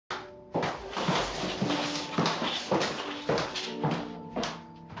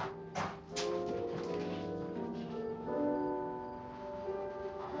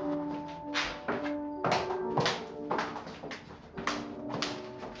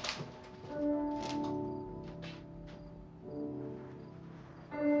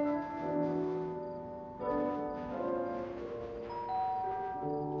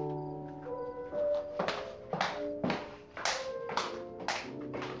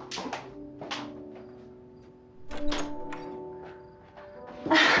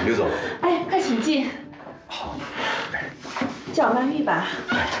刘总。哎，快请进。好。叫我曼玉吧。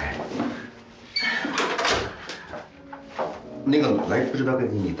哎。那个来不知道给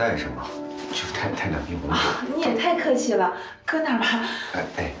你带什么，就带两瓶红酒。你也太客气了，搁那儿吧。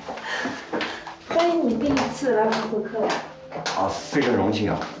哎。欢迎你第一次来我们做客呀。啊，非常荣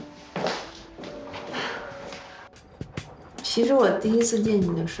幸啊。 其实我第一次见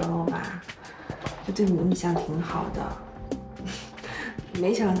你的时候吧，就对你印象挺好的。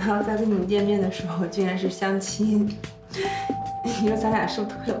没想到在跟你见面的时候，居然是相亲。你说咱俩是不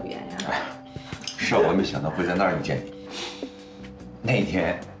是特别有缘呀？哎，是啊，我也没想到会在那儿遇见你。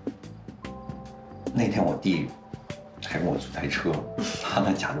那天我弟还跟我租台车，他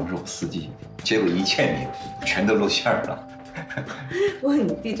呢假装是我司机，结果一见面全都露馅了。不过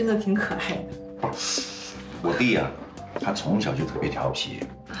你弟真的挺可爱的。我弟啊。 他从小就特别调皮，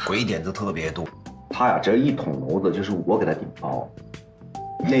鬼点子特别多。他呀，这一捅娄子就是我给他顶包。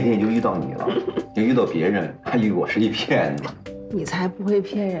那天就遇到你了，要遇到别人，还以为我是一骗子。你才不会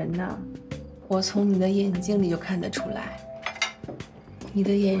骗人呢！我从你的眼睛里就看得出来，你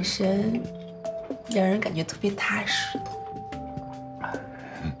的眼神让人感觉特别踏实。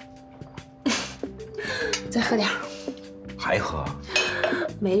再喝点儿。还喝？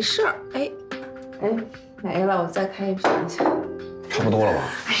没事儿。哎。 没了，我再开一瓶去。差不多了吧？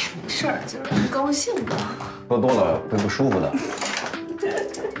哎呀，没事儿，就是高兴的。喝多了会不舒服的。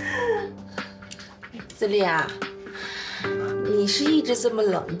自立啊，你是一直这么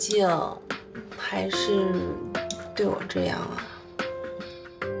冷静，还是对我这样啊？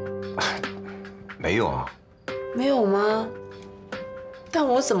没有啊。没有吗？但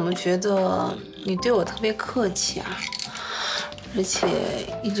我怎么觉得你对我特别客气啊？ 而且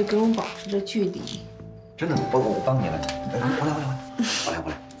一直跟我保持着距离，真的，我帮你来，我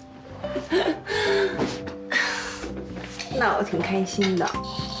来。那我挺开心的。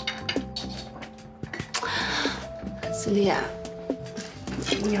思丽啊，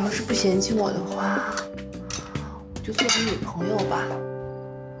你要是不嫌弃我的话，我就做你女朋友吧。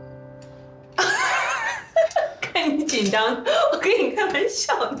看你紧张，我跟你开玩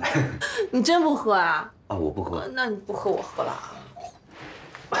笑的。你真不喝啊？啊，我不喝。那你不喝，我喝了。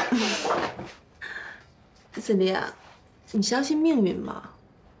 子离啊，你相信命运吗？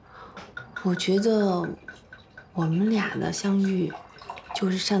我觉得我们俩的相遇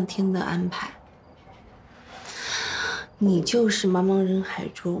就是上天的安排。你就是茫茫人海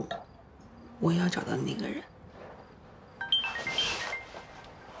中我要找到的那个人。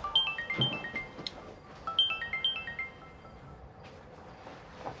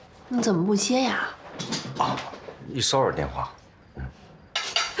你怎么不接呀？啊，一骚扰电话。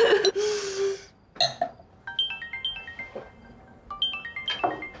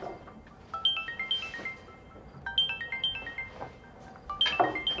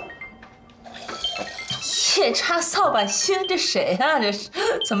 夜叉扫把星，这谁啊？这是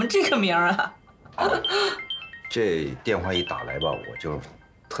怎么这个名儿啊？这电话一打来吧，我就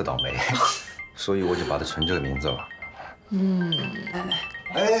特倒霉，所以我就把它存这个名字了。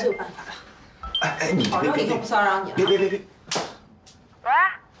来，是有办法的。哎，你保证以后不骚扰你了。别！喂，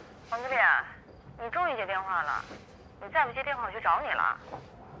王经理，你终于接电话了。你再不接电话，我去找你了。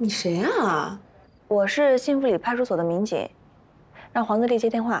你谁啊？我是幸福里派出所的民警，让黄自立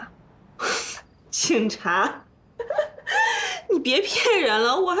接电话。警察？你别骗人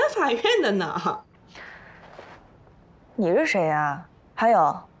了，我还法院的呢。你是谁呀？还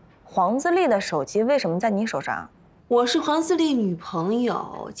有，黄自立的手机为什么在你手上？我是黄自立女朋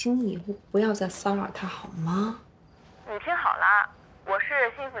友，请你以后不要再骚扰她好吗？你听好了，我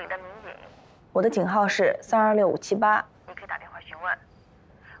是幸福里的民警，我的警号是326578，你可以打电话询问。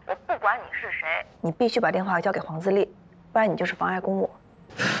我不管你是谁，你必须把电话交给黄自立，不然你就是妨碍公务。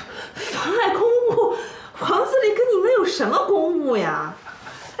妨碍公务？黄自立跟你能有什么公务呀？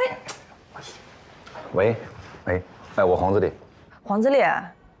哎，喂，哎，我黄自立。黄自立，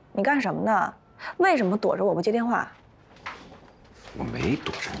你干什么呢？为什么躲着我不接电话？我没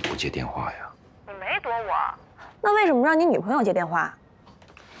躲着你不接电话呀。你没躲我，那为什么让你女朋友接电话？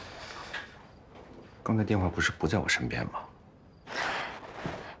刚才电话不是不在我身边吗？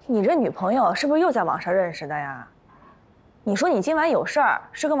你这女朋友是不是又在网上认识的呀？你说你今晚有事儿，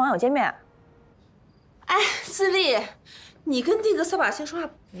是跟网友见面。哎，自立，你跟那个扫把星说话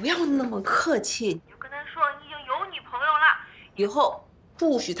不要那么客气，你就跟他说你已经有女朋友了，以后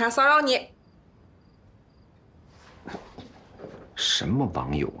不许他骚扰你。什么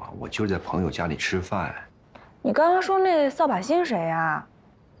网友啊？我就是在朋友家里吃饭。你刚刚说那扫把星谁呀？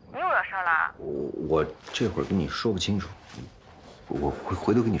你又惹事了？我这会儿跟你说不清楚，我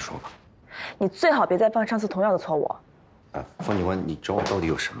回头跟你说吧。你最好别再犯上次同样的错误。哎，方警官，你找我到底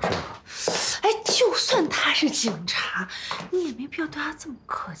有什么事啊？哎，就算他是警察，你也没必要对他这么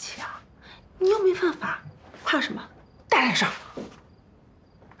客气啊！你又没犯法，怕什么？带来上。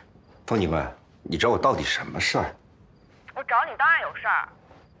方警官，你找我到底什么事儿？我找你当然有事儿，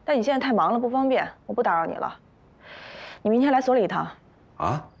但你现在太忙了，不方便，我不打扰你了。你明天来所里一趟。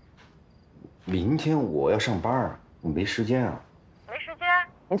啊？明天我要上班啊，我没时间啊。没时间？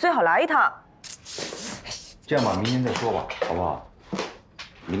你最好来一趟。这样吧，明天再说吧，好不好？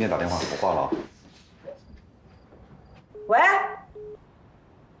明天打电话，我挂了啊。喂。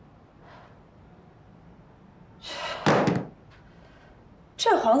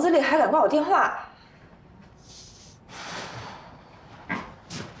这黄自立还敢挂我电话？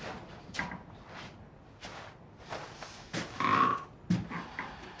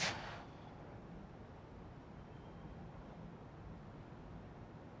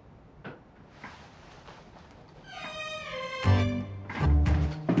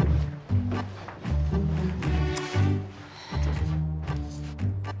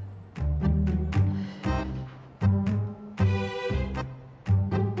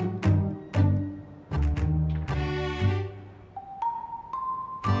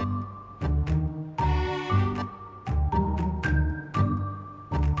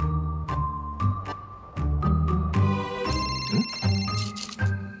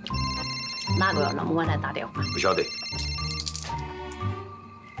哪个要那么晚来打电话？不晓得。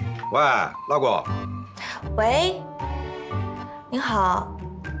喂，哪个？喂，您好，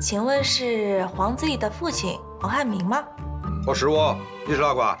请问是黄自立的父亲黄汉明吗？哦，是我。你是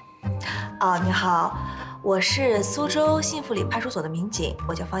哪个啊？哦，你好，我是苏州幸福里派出所的民警，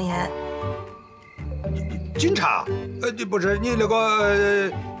我叫方言。警察？你不是你那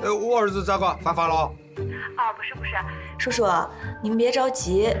个我儿子咋个犯法了？哦，不是，叔叔，您别着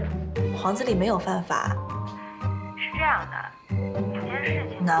急，黄自立没有犯法。是这样的，有件事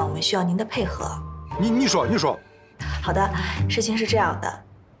情，那我们需要您的配合。你说。好的，事情是这样的。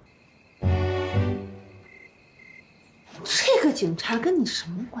这个警察跟你什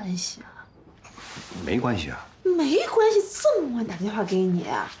么关系啊？没关系啊。没关系，这么晚打电话给你，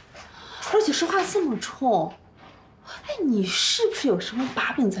而且说话这么冲。哎，你是不是有什么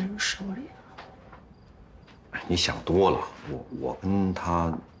把柄在人手里啊？你想多了，我跟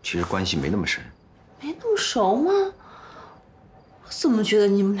他其实关系没那么深。没那么熟吗？我怎么觉得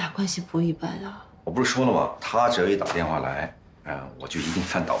你们俩关系不一般啊？我不是说了吗？他只要一打电话来，我就一定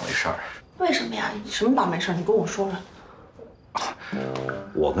犯倒霉事儿。为什么呀？你什么倒霉事儿？你跟我说说。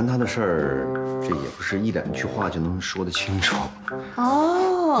我跟他的事儿，这也不是一两句话就能说得清楚。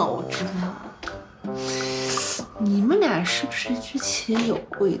哦，我知道了。你们俩是不是之前有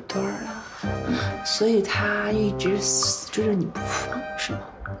过一段啊？所以他一直追着你不放，是吗？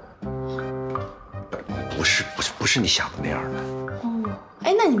不是你想的那样的。哦，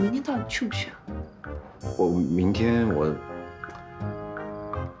哎，那你明天到底去不去啊？我明天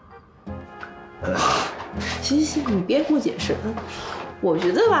行，你别给我解释。我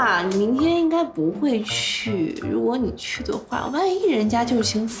觉得吧，你明天应该不会去。如果你去的话，万一人家旧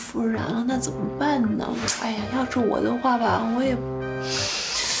情复燃了，那怎么办呢？哎呀，要是我的话吧，我也，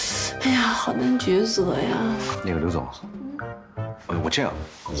哎呀，好难抉择呀。那个刘总，我这样，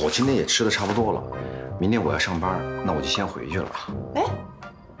我今天也吃的差不多了，明天我要上班，那我就先回去了。哎，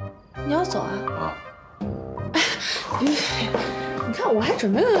你要走啊？啊。你看，我还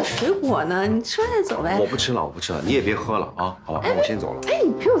准备了水果呢，你吃完再走呗。我不吃了，你也别喝了啊，好吧？那我先走了。哎，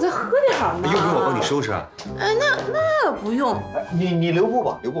你陪我再喝点嘛。用不用我帮你收拾啊？哎，那不用。哎，你留步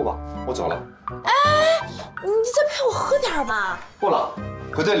吧，我走了。哎，你再陪我喝点吧。不了，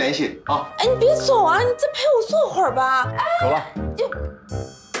回头联系啊。哎，你别走啊，你再陪我坐会儿吧。哎，走了。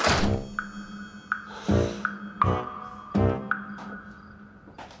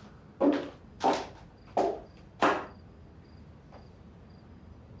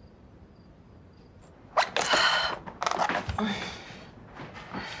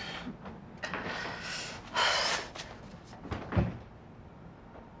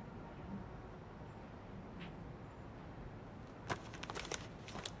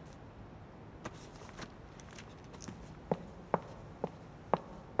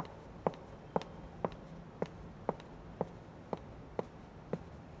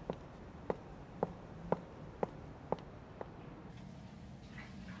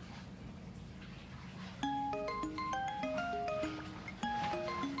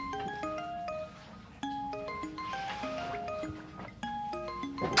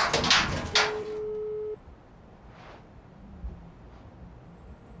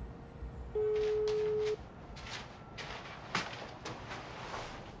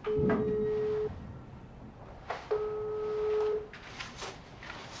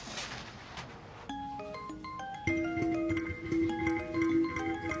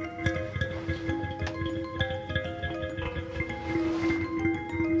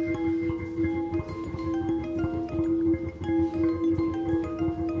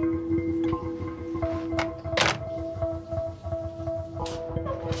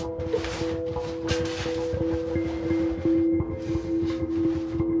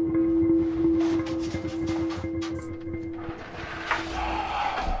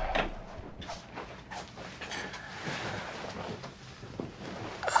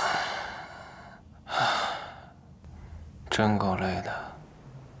真够累的。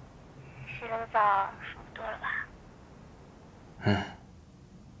洗了个澡，舒服多了吧？嗯。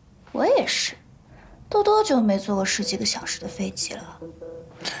我也是，都多久没坐过10几个小时的飞机了？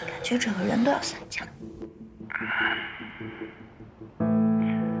感觉整个人都要散架。我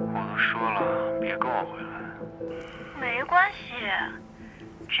都说了，别跟我回来。没关系，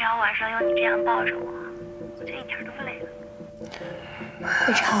只要晚上有你这样抱着我，我就一点都不累了。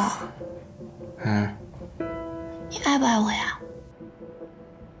伟超，嗯，你爱不爱我呀？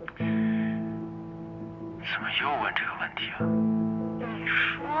怎么又问这个问题啊？你说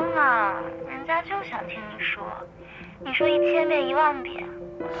嘛，人家就想听你说。你说1000遍10000遍，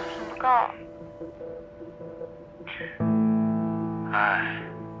我都听不够。哎，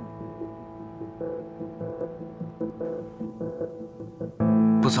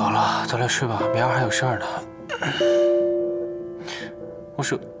不早了，早点睡吧，明儿还有事儿呢。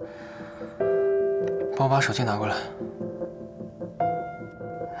帮我把手机拿过来。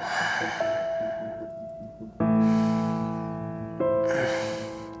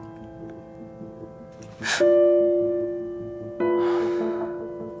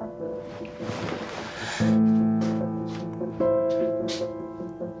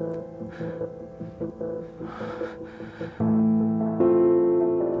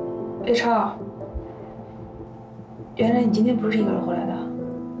魏超，原来你今天不是一个人回来的？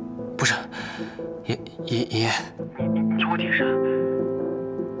不是，爷，你听我解释。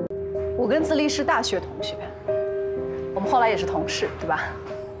我跟自立是大学同学，我们后来也是同事，对吧？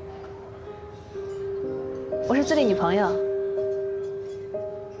我是自立女朋友。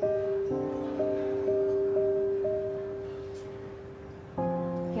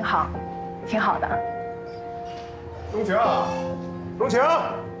挺好，挺好的。钟情，钟情。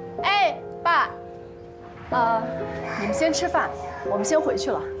哎，爸，你们先吃饭，我们先回去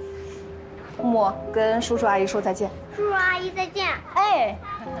了。木木跟叔叔阿姨说再见。叔叔阿姨再见。哎，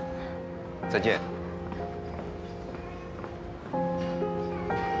再见。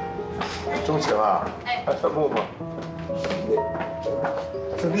钟情啊，哎，木木，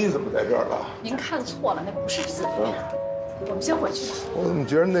自立怎么在这儿了？您看错了，那不是自立。我们先回去吧。我怎么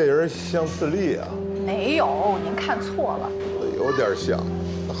觉得那人像自立啊？没有，您看错了。有点像，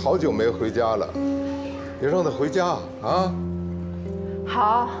他好久没回家了，你让他回家啊。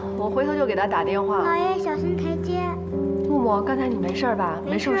好，我回头就给他打电话。老爷，小心台阶。木木，刚才你没事吧？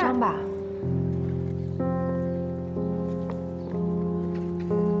没受伤吧？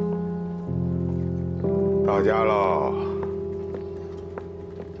到家喽，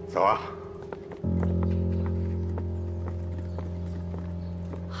走啊。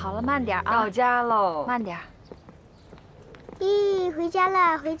好了，慢点啊。到家喽，慢点。咦，回家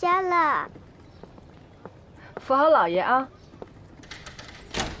了，回家了。扶好老爷啊。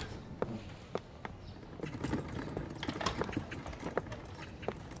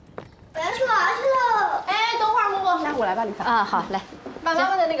我要去玩去了。哎，等会儿，木木，来，我来吧，李凡。啊，好，来，把妈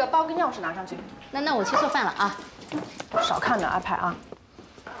妈的那个包跟钥匙拿上去。那我去做饭了啊。少看点 iPad 啊。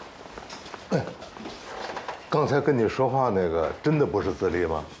哎，刚才跟你说话那个真的不是自立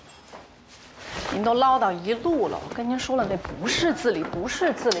吗？您都唠叨一路了，我跟您说了，那不是自理，不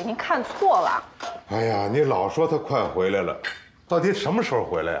是自理，您看错了。哎呀，你老说他快回来了，到底什么时候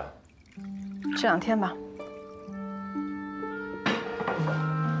回来呀？这2天吧。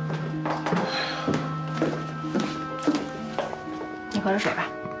你喝点水吧。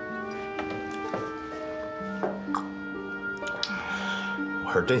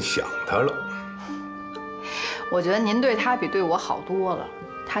我是真想他了。我觉得您对他比对我好多了，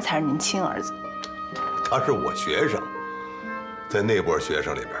他才是您亲儿子。他是我学生，在那波学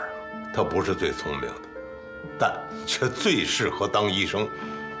生里边，他不是最聪明的，但却最适合当医生。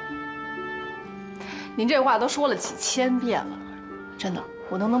您这话都说了几千遍了，真的，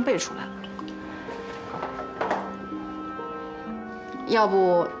我都能背出来了。要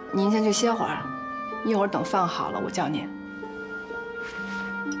不您先去歇会儿，一会儿等饭好了我叫您。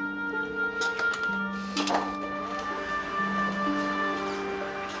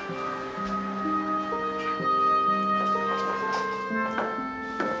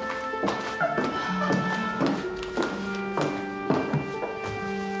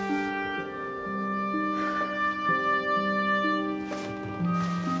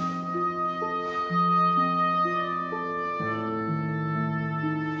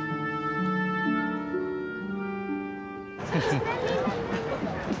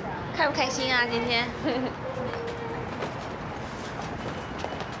开不开心啊？今天？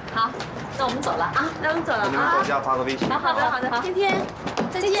好，那我们走了啊！那我们走了你们到家发个微信。好的，好的，好。天天，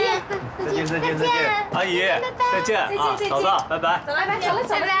再见，再见。阿姨，再见啊！嫂子，拜拜。走了，拜拜，走了，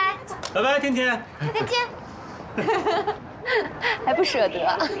拜拜，拜拜，天天。再见。还不舍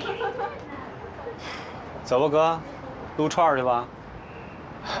得。走吧，哥，撸串去吧。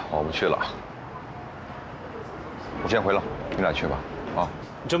我不去了，我先回了，你俩去吧。啊，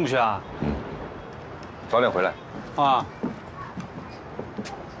你真不去啊？嗯，早点回来。啊。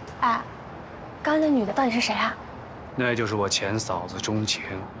哎，刚刚那女的到底是谁啊？那就是我前嫂子钟情。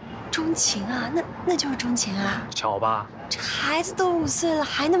钟情啊？那就是钟情啊？巧吧？这孩子都5岁了，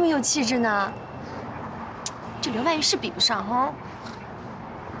还那么有气质呢。这刘曼玉是比不上哈。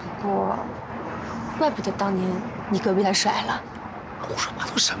不过，怪不得当年你哥被他甩了。胡说八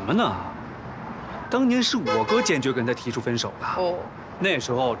道什么呢？当年是我哥坚决跟他提出分手的。哦。那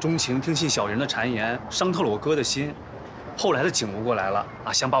时候钟情听信小人的谗言，伤透了我哥的心。后来他醒悟过来了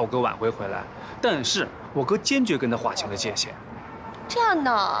啊，想把我哥挽回回来，但是我哥坚决跟他划清了界限。这样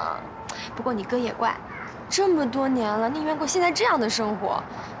的，不过你哥也怪，这么多年了，宁愿过现在这样的生活，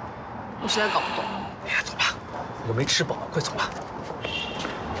我实在搞不懂。哎呀，走吧，我没吃饱，快走吧。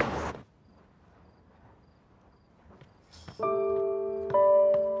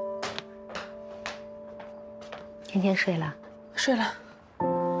天天睡了？睡了。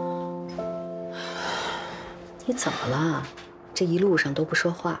你怎么了？这一路上都不说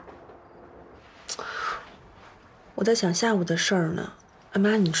话。我在想下午的事儿呢。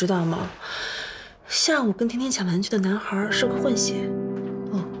妈，你知道吗？下午跟天天抢玩具的男孩是个混血。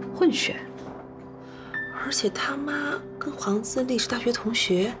哦，混血。而且他妈跟黄自立是大学同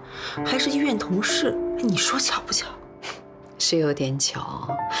学，还是医院同事。哎，你说巧不巧？是有点巧，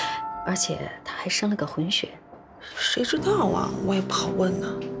而且他还生了个混血。谁知道啊？我也不好问呢。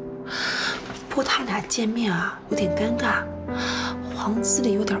不过他们俩见面啊，有点尴尬。黄自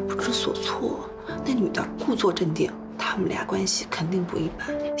立有点不知所措，那女的故作镇定。他们俩关系肯定不一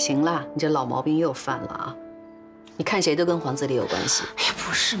般。行了，你这老毛病又犯了啊！你看谁都跟黄自立有关系。哎呀，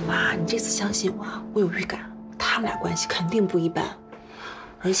不是妈，你这次相信我，我有预感，他们俩关系肯定不一般。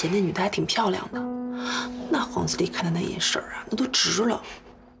而且那女的还挺漂亮的，那黄自立看的那眼神啊，那都直了。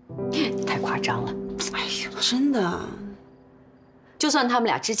太夸张了。哎呀，真的。就算他们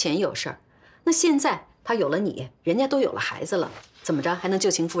俩之前有事儿，那现在他有了你，人家都有了孩子了，怎么着还能旧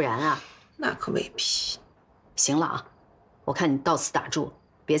情复燃啊？那可未必。行了啊，我看你到此打住，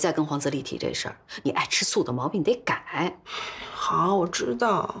别再跟黄自立提这事儿。你爱吃醋的毛病得改。好，我知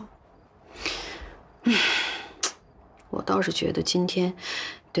道。我倒是觉得今天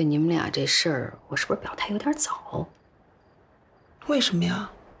对你们俩这事儿，我是不是表态有点早？为什么呀？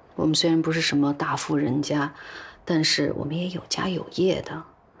我们虽然不是什么大富人家，但是我们也有家有业的。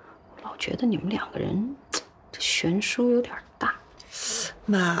我老觉得你们两个人这悬殊有点大。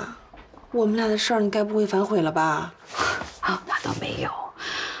妈。我们俩的事儿，你该不会反悔了吧？啊，那倒没有。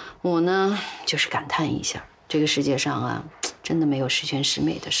我呢，就是感叹一下，这个世界上啊，真的没有十全十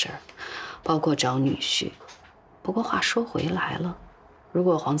美的事儿，包括找女婿。不过话说回来了，如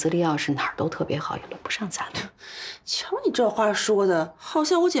果黄自立要是哪儿都特别好，也轮不上咱们。瞧你这话说的，好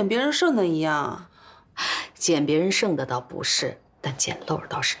像我捡别人剩的一样。捡别人剩的倒不是，但捡漏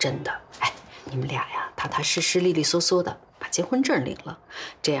倒是真的。哎，你们俩呀，踏踏实实、利利索索的。把结婚证领了，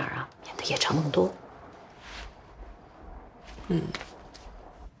这样啊，免得夜长梦多。嗯。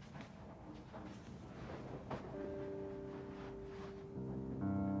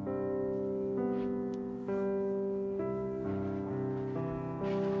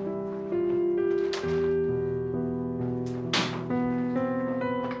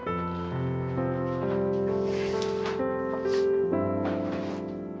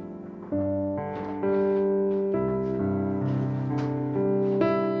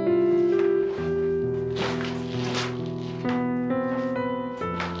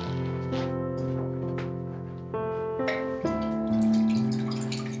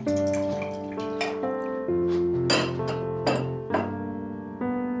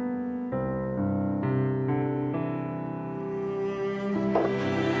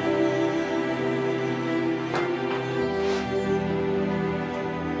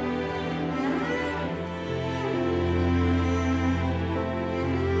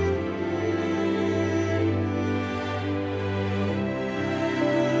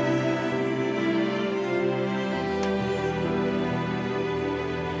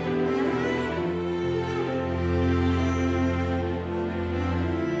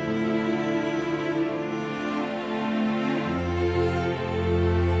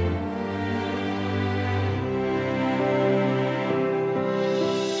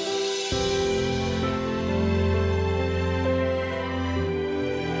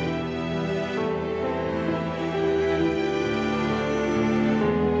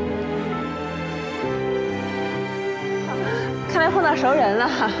看来碰到熟人了。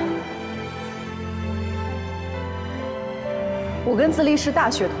我跟自立是大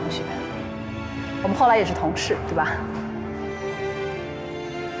学同学，我们后来也是同事，对吧？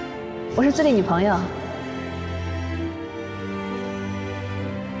我是自立女朋友。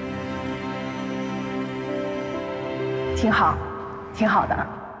挺好，挺好的。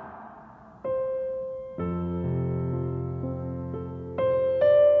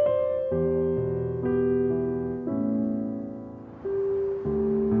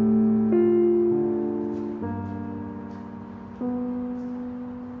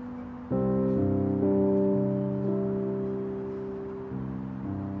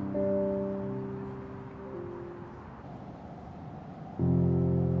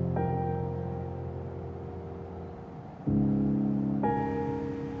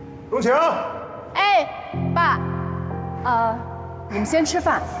钟情，哎，爸，你们先吃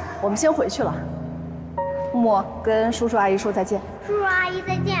饭，我们先回去了。默默跟叔叔阿姨说再见。叔叔阿姨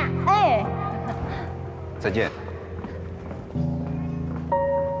再见。哎，再见。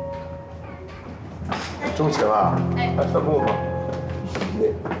钟情啊，默默，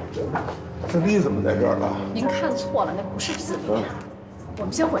自立怎么在这儿了？您看错了，那不是自立。我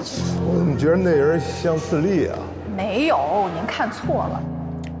们先回去。我怎么觉得那人像自立啊？没有，您看错了。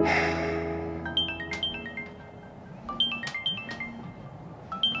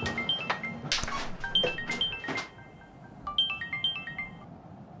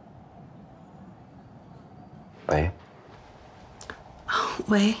喂，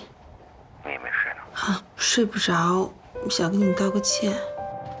喂，你也没睡呢？啊，睡不着，想跟你道个歉。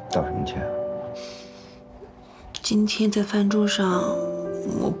道什么歉？今天在饭桌上，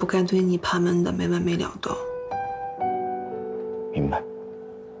我不该对你盘问的没完没了的。明白，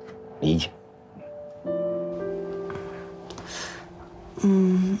理解。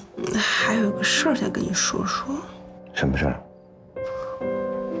还有个事儿想跟你说说。什么事儿？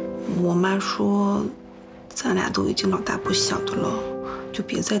我妈说，咱俩都已经老大不小的了，就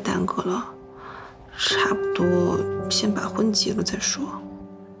别再耽搁了，差不多先把婚结了再说。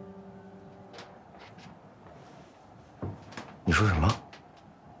你说什么？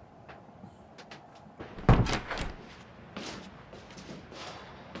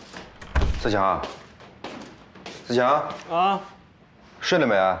思强，思强啊，睡了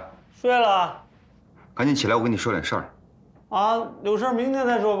没啊？睡了。赶紧起来，我跟你说点事儿。啊，有事明天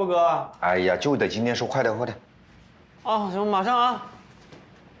再说吧，哥。哎呀，就得今天说，快点，快点。啊，行，马上啊。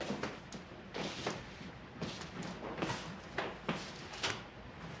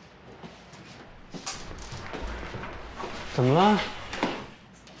怎么了？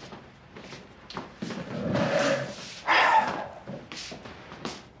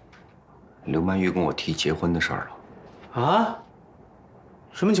刘曼玉跟我提结婚的事儿了。啊？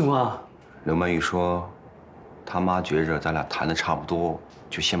什么情况？刘曼玉说，他妈觉着咱俩谈的差不多，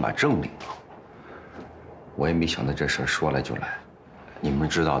就先把证领了。我也没想到这事儿说来就来。你们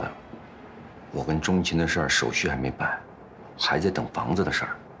知道的，我跟钟琴的事儿手续还没办，还在等房子的事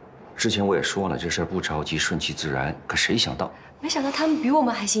儿。之前我也说了，这事儿不着急，顺其自然。可谁想到，没想到他们比我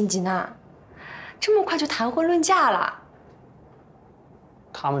们还心急呢，这么快就谈婚论嫁了。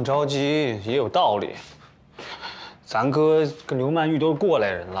他们着急也有道理。咱哥跟刘曼玉都是过来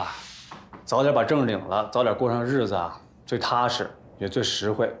人了，早点把证领了，早点过上日子啊，最踏实也最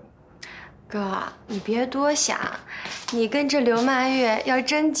实惠。哥，你别多想，你跟这刘曼玉要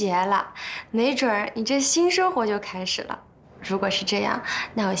真结了，没准儿你这新生活就开始了。如果是这样，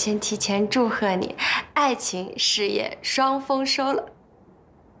那我先提前祝贺你，爱情事业双丰收了。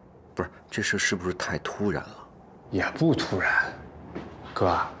不是这事是不是太突然了？也不突然，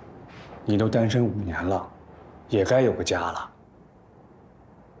哥，你都单身5年了，也该有个家了。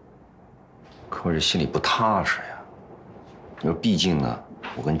可我这心里不踏实呀。你说，毕竟呢，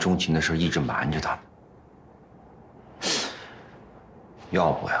我跟钟琴的事一直瞒着他们。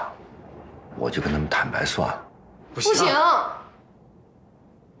要不呀，我就跟他们坦白算了。不行，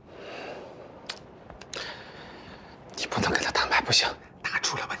你不能跟他坦白，不行，他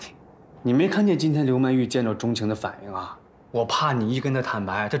出了问题。你没看见今天刘曼玉见着钟情的反应啊？我怕你一跟他坦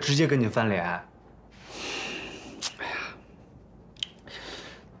白，他直接跟你翻脸。哎呀，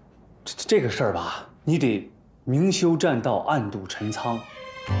这个事儿吧，你得明修栈道，暗度陈仓。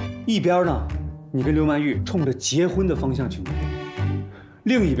一边呢，你跟刘曼玉冲着结婚的方向去努力；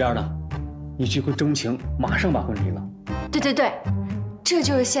另一边呢，你去和钟情马上把婚离了。对，这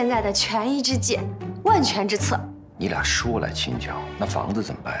就是现在的权宜之计，万全之策。你俩说来轻巧，那房子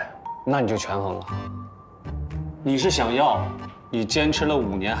怎么办呀？那你就权衡了。你是想要你坚持了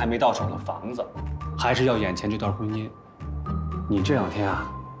5年还没到手的房子，还是要眼前这段婚姻？你这2天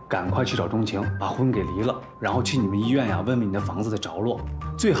啊，赶快去找钟情，把婚给离了，然后去你们医院呀问问你的房子的着落。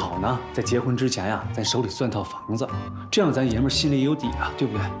最好呢，在结婚之前呀，咱手里攥套房子，这样咱爷们心里也有底啊，对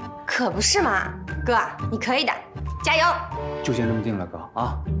不对？可不是嘛，哥，你可以的，加油！就先这么定了，哥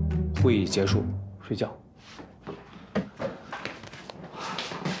啊。会议结束，睡觉。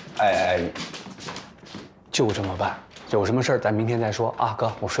哎，就这么办。有什么事儿咱明天再说啊，哥，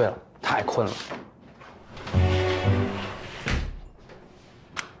我睡了，太困了。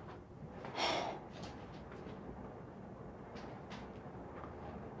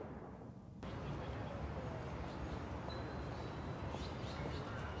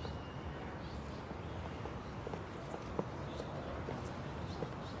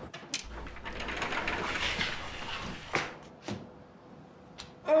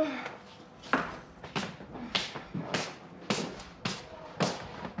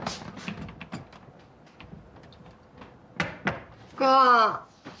哥，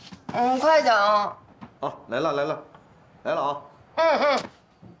快点啊！啊，来了啊！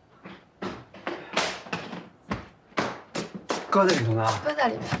哥在里头呢。哥在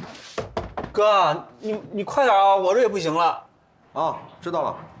里面。哥，你快点啊，我这也不行了。啊，知道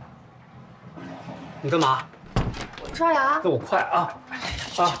了。你干嘛？我刷牙。那我快啊！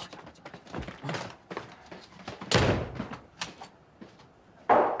啊！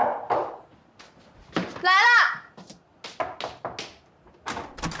来了，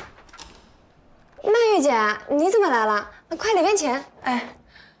曼玉姐，你怎么来了？快里边请。哎，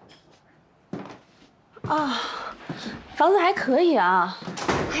啊，房子还可以啊，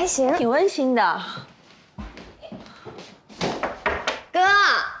还行，挺温馨的。哥，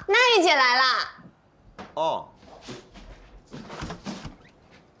曼玉姐来了。哦。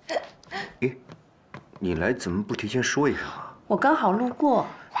咦，你来怎么不提前说一声啊？我刚好路过，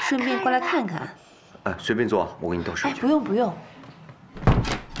顺便过来看看。哎，随便坐，我给你倒水。哎，不用不用。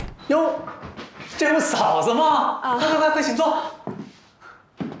哟，这不嫂子吗？啊，快，请坐。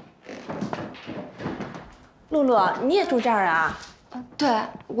露露，你也住这儿啊？对，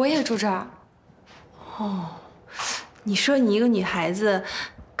我也住这儿。哦，你说你一个女孩子，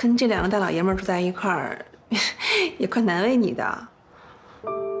跟这两个大老爷们住在一块儿，也怪难为你的。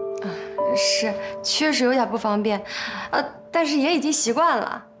是，确实有点不方便，但是也已经习惯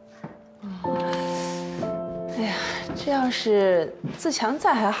了。哎呀，这要是自强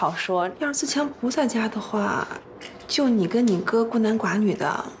在还好说，要是自强不在家的话，就你跟你哥孤男寡女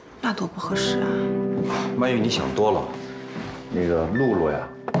的，那多不合适啊！曼玉，你想多了。那个露露呀，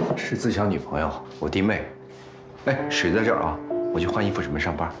是自强女朋友，我弟妹。哎，水在这儿啊，我去换衣服准备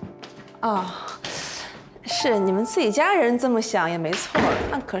上班。哦，是你们自己家人这么想也没错，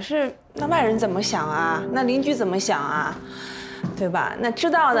可是那外人怎么想啊？那邻居怎么想啊？对吧？那知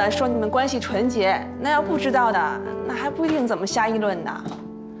道的说你们关系纯洁，那要不知道的，那还不一定怎么瞎议论呢。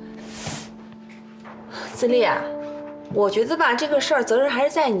自立啊，我觉得吧，这个事儿责任还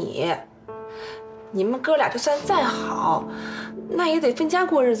是在你。你们哥俩就算再好，那也得分家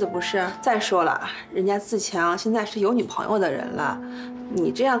过日子，不是？再说了，人家自强现在是有女朋友的人了，你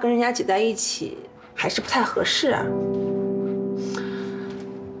这样跟人家挤在一起，还是不太合适啊。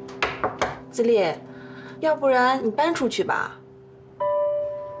自立，要不然你搬出去吧。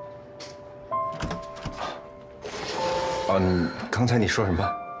刚才你说什么？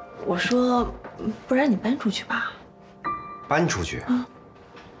我说，不然你搬出去吧。搬出去？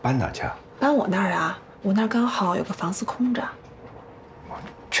搬哪去啊？搬我那儿啊，我那儿刚好有个房子空着。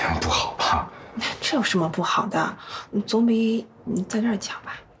这样不好吧？这有什么不好的？总比你在这儿强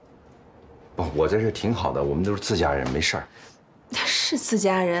吧？不，我在这挺好的，我们都是自家人，没事儿。是自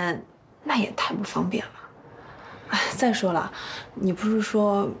家人，那也太不方便了。哎，再说了，你不是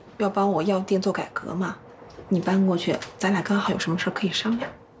说要帮我药店做改革吗？你搬过去，咱俩刚好有什么事可以商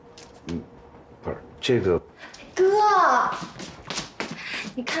量。不是这个。哥，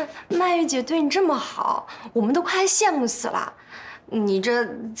你看曼玉姐对你这么好，我们都快羡慕死了。你这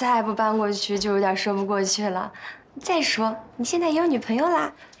再不搬过去，就有点说不过去了。再说你现在也有女朋友啦，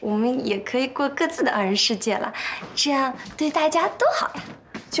我们也可以过各自的二人世界了，这样对大家都好呀。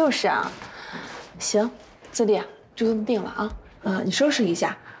就是啊，行，自立，就这么定了啊。你收拾一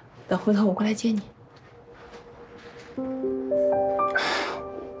下，等回头我过来接你。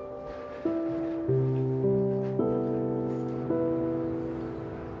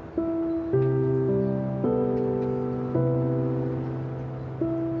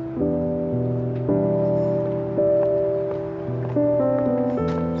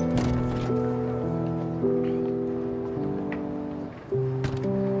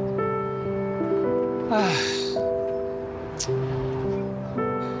唉，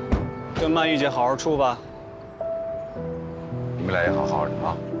跟曼玉姐好好处吧。你们俩也好好的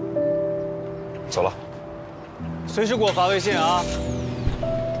啊。走了，随时给我发微信啊。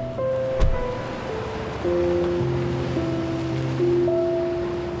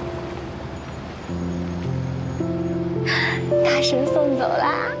大神送走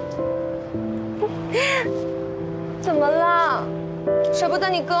啦？怎么了？舍不得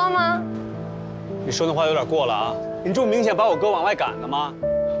你哥吗？你说那话有点过了啊！你这么明显把我哥往外赶的吗？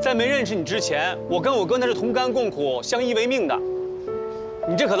在没认识你之前，我跟我哥那是同甘共苦、相依为命的。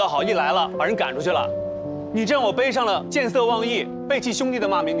你这可倒好，一来了把人赶出去了，你这让我背上了见色忘义、背弃兄弟的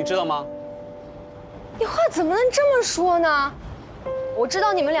骂名，你知道吗？你话怎么能这么说呢？我知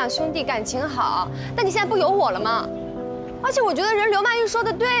道你们俩兄弟感情好，但你现在不有我了吗？而且我觉得人刘曼玉说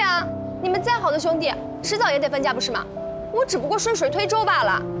的对啊，你们再好的兄弟，迟早也得分家，不是吗？我只不过顺水推舟罢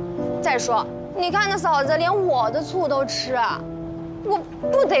了。再说，你看那嫂子连我的醋都吃，我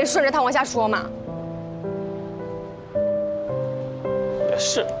不得顺着她往下说吗？也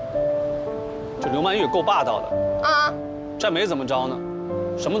是，这刘曼玉够霸道的啊！这没怎么着呢，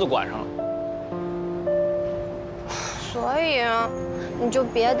什么都管上了。所以你就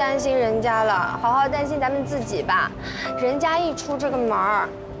别担心人家了，好好担心咱们自己吧。人家一出这个门儿，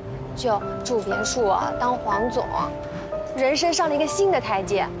就住别墅当黄总，人生上了一个新的台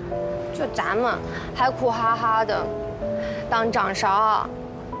阶。就咱们还苦哈哈的当掌勺，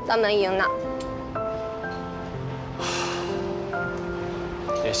当门迎呢。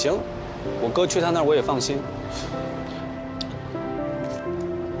也行，我哥去他那儿我也放心。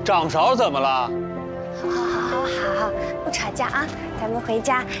掌勺怎么了？好，不吵架啊！咱们回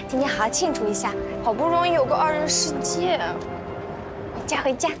家，今天好好庆祝一下，好不容易有个2人世界。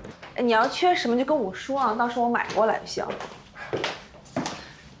回家。你要缺什么就跟我说啊，到时候我买过来就行。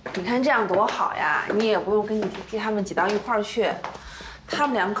你看这样多好呀，你也不用跟你弟弟他们挤到一块儿去，他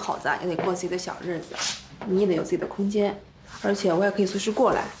们2口子也得过自己的小日子，你也得有自己的空间，而且我也可以随时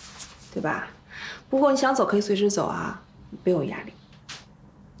过来，对吧？不过你想走可以随时走啊，不用有压力。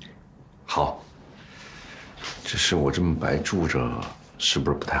好。只是我这么白住着，是不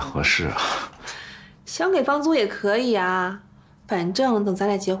是不太合适啊？想给房租也可以啊，反正等咱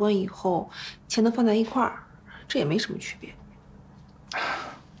俩结婚以后，钱都放在一块儿，这也没什么区别。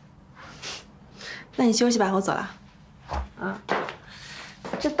那你休息吧，我走了。啊，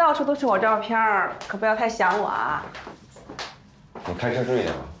这到处都是我照片，可不要太想我啊。我开车注意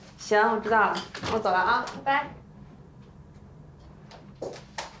点吧。行，我知道了，我走了啊，拜拜。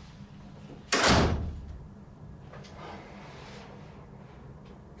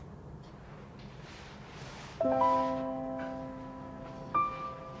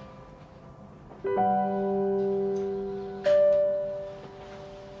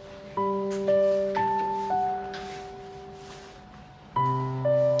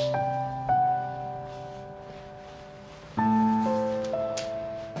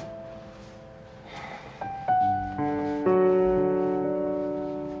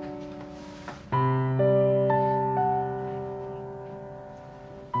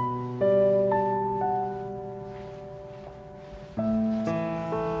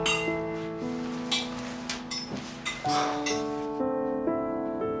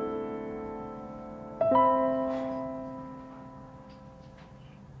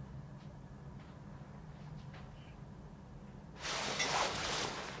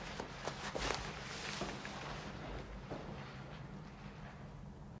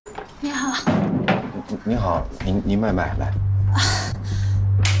你好，你好，您慢来。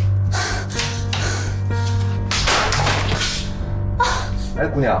哎，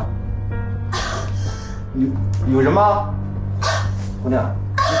姑娘，有人吗？姑娘，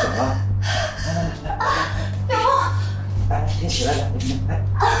你怎么了？来，刘梦，来，先起来，来，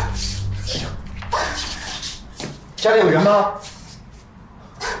哎呀，家里有人吗？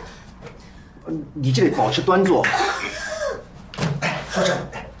你这里保持端坐。哎，坐这。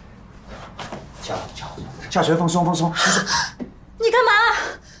下垂，放松。你干嘛？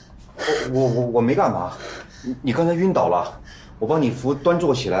我没干嘛，你刚才晕倒了，我帮你扶端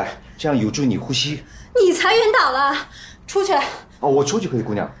坐起来，这样有助于你呼吸。你才晕倒了，出去。哦，我出去可以，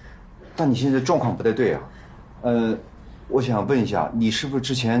姑娘，但你现在状况不太对啊。我想问一下，你是不是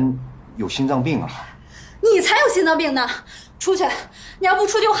之前有心脏病啊？你才有心脏病呢！出去，你要不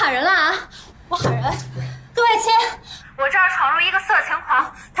出去我喊人了啊！我喊人，各位亲。我这儿闯入一个色情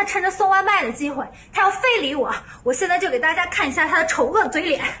狂，他趁着送外卖的机会，他要非礼我。我现在就给大家看一下他的丑恶嘴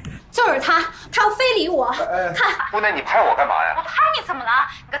脸，就是他要非礼我。看，姑娘，你拍我干嘛呀？我拍你怎么了？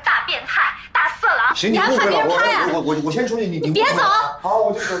你个大变态、大色狼！行，你还怕别人拍呀？我先出去，你别走。好，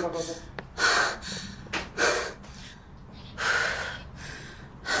我就走。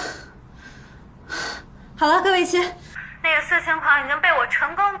好了，各位亲，那个色情狂已经被我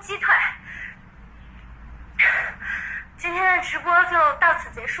成功击退。今天的直播就到此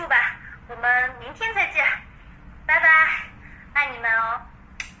结束吧，我们明天再见，拜拜，爱你们哦。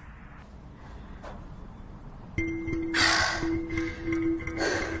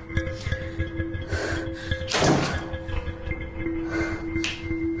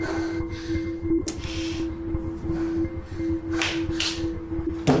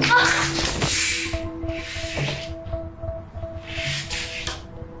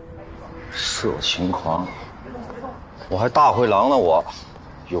色情狂，我还大灰狼呢，我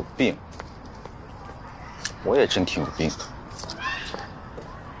有病，我也真挺有病的，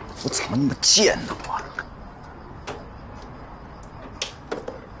我怎么那么贱呢我？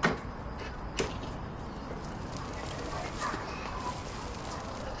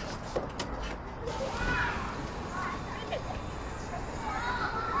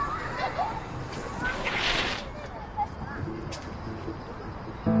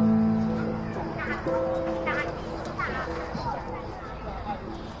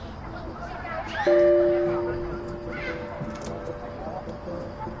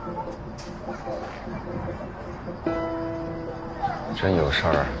真有事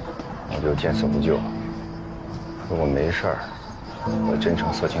儿，我就见死不救；如果没事儿，我真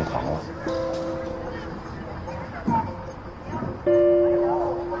成色情狂了。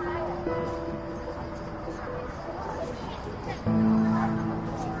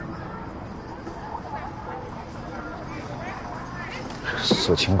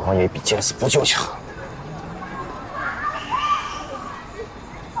色情狂也比见死不救强。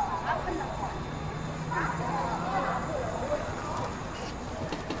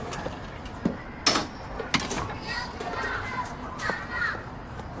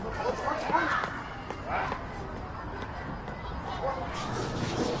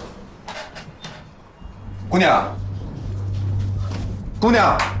姑娘，姑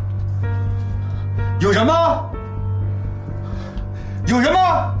娘，有人吗？有人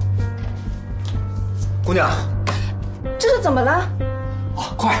吗？姑娘，这是怎么了？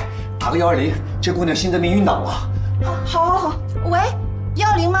哦，快打个120，这姑娘心脏病晕倒了。好，喂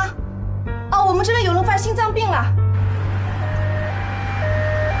，120吗？哦，我们这边有人犯心脏病了。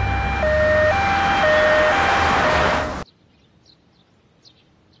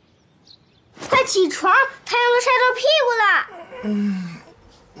快起床，太阳都晒到屁股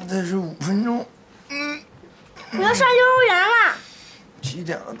了。再是5分钟。我要上幼儿园了。几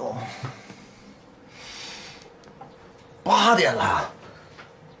点了都？8点了，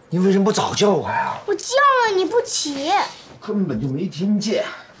你为什么不早叫我呀？我叫了你不起，根本就没听见。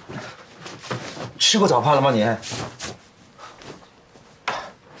吃过早饭了吗你？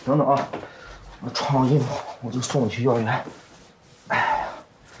等等啊，我穿好衣服，我就送你去幼儿园。哎呀，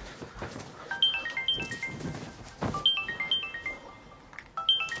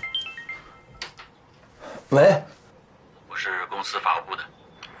喂，我是公司法务部的，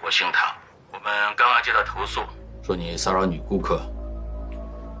我姓唐，我们刚刚接到投诉，说你骚扰女顾客。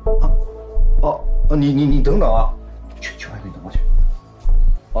你等等啊，去外面等我去。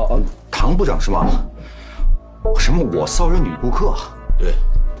唐部长是吗？什么？我骚扰女顾客？对，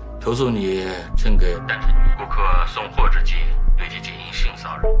投诉你趁给单身女顾客送货之际，对其进行性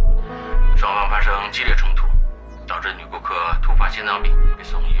骚扰，双方发生激烈冲突，导致女顾客突发心脏病，被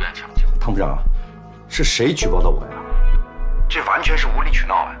送医院抢救。唐部长，是谁举报的我呀？这完全是无理取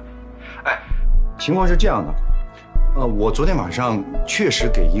闹啊！哎，情况是这样的，我昨天晚上确实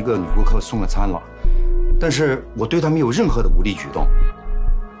给一个女顾客送了餐了，但是我对她没有任何的无理举动。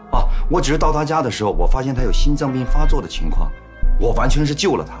我只是到她家的时候，我发现她有心脏病发作的情况，我完全是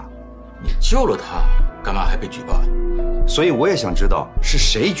救了她。你救了她，干嘛还被举报啊？所以我也想知道是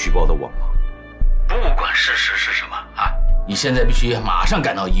谁举报的我嘛。不管事实是什么啊，你现在必须马上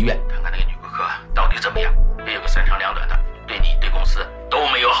赶到医院，看看那个女顾客到底怎么样，别有个三长两短的，对你对公司都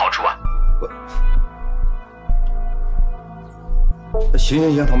没有好处啊。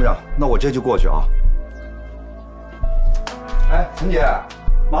行，唐部长，那我这就过去啊。哎，陈姐，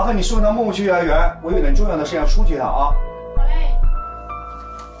麻烦你送趟默默去幼儿园，我有点重要的事要出去一趟啊。好嘞。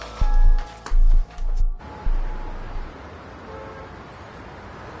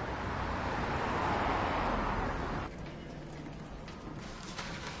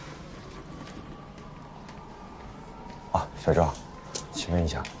小赵，请问一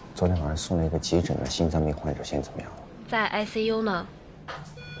下，昨天晚上送了一个急诊的心脏病患者，现在怎么样了？在 ICU 呢。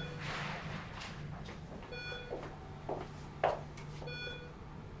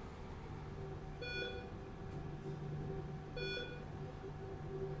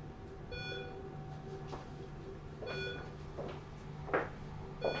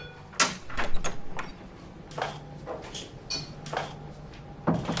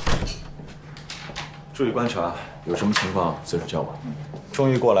主注意观察，有什么情况随时叫我。终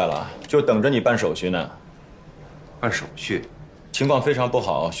于过来了，就等着你办手续呢。办手续？情况非常不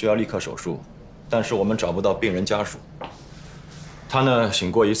好，需要立刻手术，但是我们找不到病人家属。他呢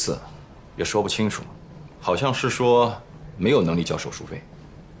醒过一次，也说不清楚，好像是说没有能力交手术费。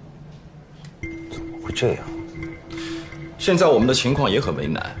怎么会这样？现在我们的情况也很为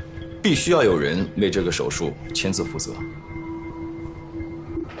难，必须要有人为这个手术签字负责。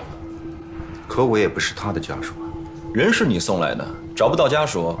可我也不是他的家属啊。人是你送来的，找不到家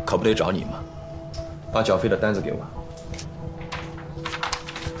属，可不得找你吗？把缴费的单子给我。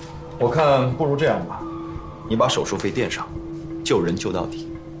我看不如这样吧，你把手术费垫上，救人救到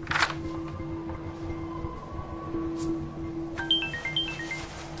底。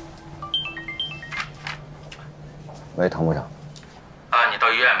喂，唐部长。你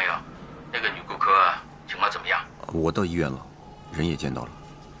到医院没有？那个女顾客情况怎么样？我到医院了，人也见到了。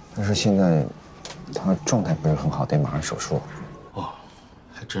但是现在她状态不是很好，得马上手术。哦，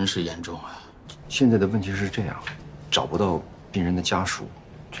还真是严重啊！现在的问题是这样，找不到病人的家属，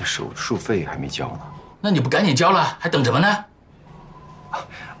这手术费还没交呢。那你不赶紧交了，还等什么呢？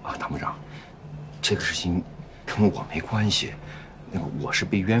唐部长，这个事情跟我没关系，我是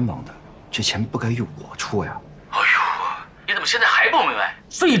被冤枉的，这钱不该由我出呀。哎呦，你怎么现在还不明白？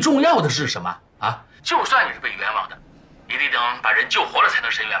最重要的是什么啊？就算你是被冤枉的，也得等把人救活了才能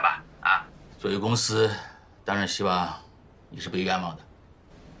申冤吧？啊，作为公司，当然希望你是被冤枉的。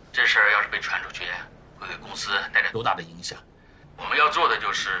这事儿要是被传出去，会给公司带来多大的影响？我们要做的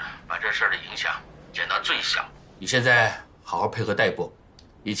就是把这事儿的影响减到最小。你现在好好配合逮捕，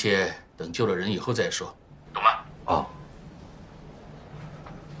一切等救了人以后再说，懂吗？哦。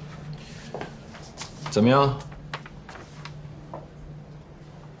怎么样？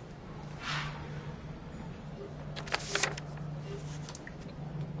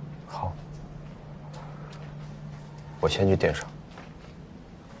好，我先去垫上。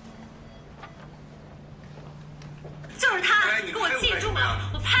就是他，你给我记住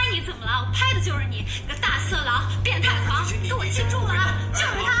了！我拍你怎么了？我拍的就是你，你个大色狼、变态狂！给我记住了啊！就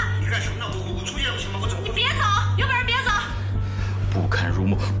是他！你干什么呢？我出去不行吗？我走。你别走，有本事别走！不堪入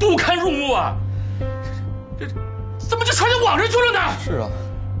目，不堪入目啊！这怎么就传到网上去了呢？是啊。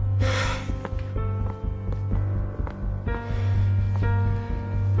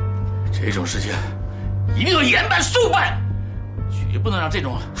这种事情一定要严办速办，绝不能让这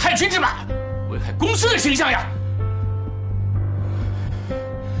种害群之马危害公司的形象呀！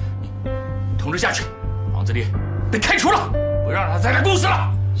你通知下去，王自立被开除了，不让他再来公司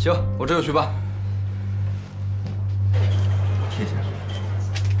了。行，我这就去办。谢谢。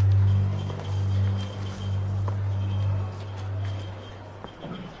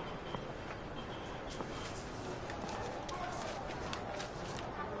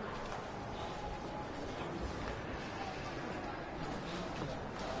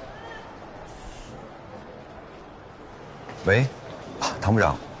喂，唐部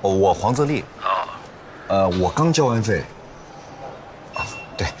长，我黄自立。我刚交完费。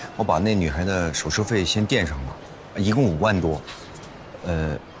对，我把那女孩的手术费先垫上了，一共5万多。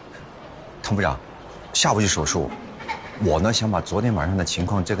唐部长，下午去手术，我呢想把昨天晚上的情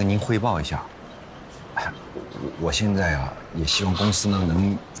况再跟您汇报一下。我现在啊也希望公司呢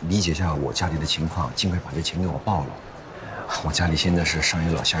能理解一下我家里的情况，尽快把这钱给我报了。我家里现在是上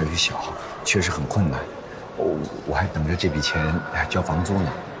有老下有小，确实很困难。我还等着这笔钱交房租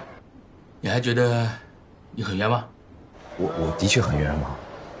呢。你还觉得你很冤枉？我的确很冤枉。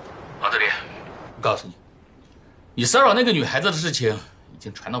王自立，我告诉你，你骚扰那个女孩子的事情已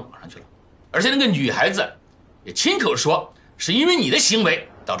经传到网上去了，而且那个女孩子也亲口说，是因为你的行为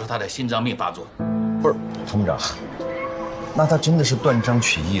导致她的心脏病发作。不是，唐部长，那她真的是断章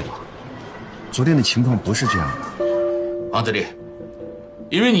取义了。昨天的情况不是这样的。王自立，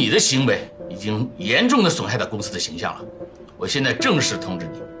因为你的行为已经严重的损害到公司的形象了，我现在正式通知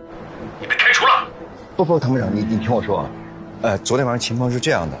你，你被开除了。不，唐部长，你听我说啊，昨天晚上情况是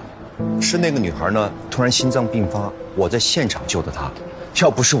这样的，是那个女孩呢突然心脏病发，我在现场救的她，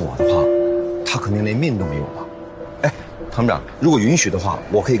要不是我的话，她可能连命都没有了。哎，唐部长，如果允许的话，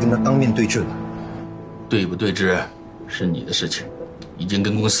我可以跟她当面对质的。对不对质是你的事情，已经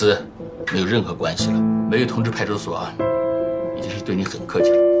跟公司没有任何关系了。没有通知派出所，已经是对你很客气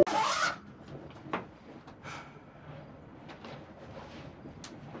了。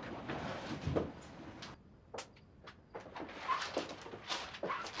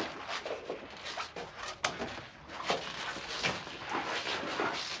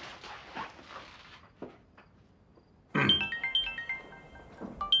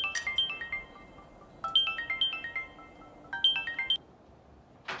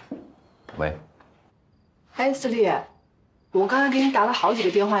喂，哎，思丽，我刚才给你打了好几个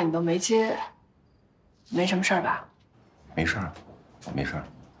电话，你都没接，没什么事儿吧？没事儿，我没事儿。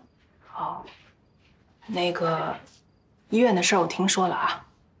哦，那个医院的事儿我听说了啊，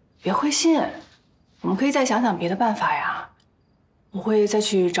别灰心，我们可以再想想别的办法呀。我会再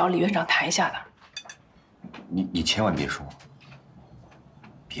去找李院长谈一下的。你千万别说，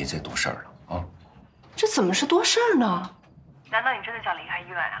别再多事儿了啊！这怎么是多事儿呢？难道你真的想离开医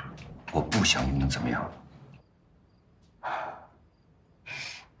院啊？我不想又能怎么样？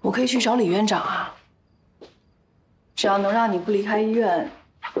我可以去找李院长啊，只要能让你不离开医院，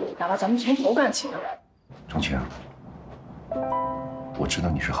哪怕咱们从头干起呢。钟情，我知道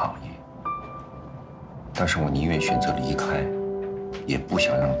你是好意，但是我宁愿选择离开，也不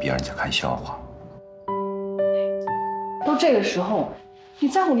想让别人再看笑话。都这个时候，你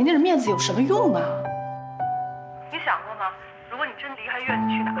在乎你那点面子有什么用啊？你想过吗？如果你真离开医院，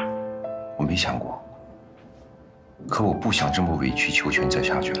你去哪？我没想过，可我不想这么委曲求全再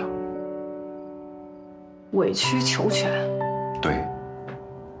下去了。委曲求全？对，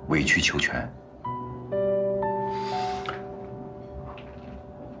委曲求全。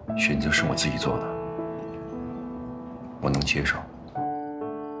选择是我自己做的，我能接受。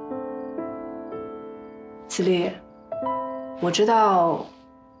子立，我知道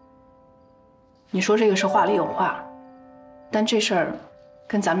你说这个是话里有话，但这事儿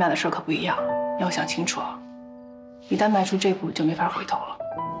跟咱们俩的事儿可不一样，你要想清楚。一旦迈出这步，就没法回头了。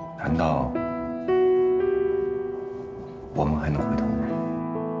难道我们还能回头吗？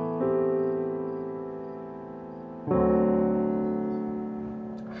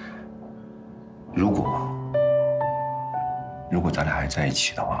如果咱俩还在一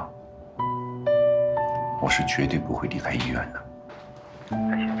起的话，我是绝对不会离开医院的。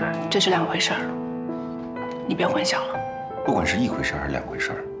但现在这是两回事儿，你别混淆了。不管是一回事还是两回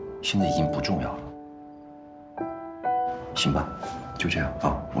事，现在已经不重要了。行吧，就这样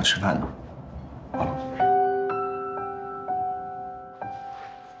啊，我吃饭呢。好了。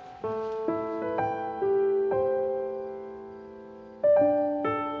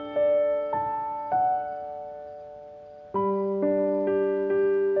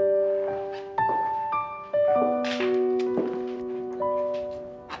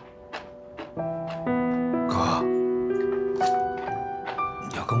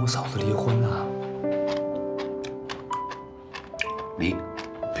跟我嫂子离婚啊？离？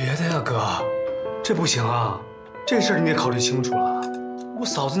别的呀，哥，这不行啊，这事儿你得考虑清楚了。我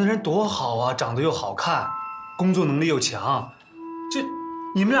嫂子那人多好啊，长得又好看，工作能力又强，这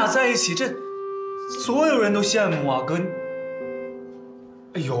你们俩在一起，这所有人都羡慕啊，哥。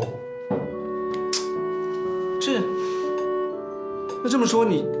哎呦，那这么说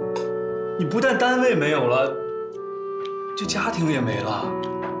你不但单位没有了，这家庭也没了。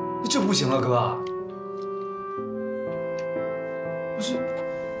这不行啊，哥！不是，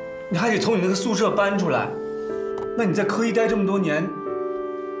你还得从你那个宿舍搬出来，那你在科一待这么多年，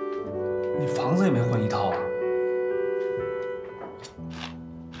你房子也没换一套啊？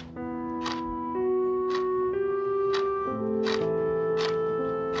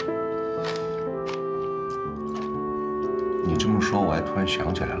你这么说，我还突然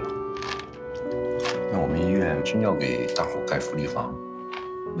想起来了，那我们医院真要给大伙盖福利房。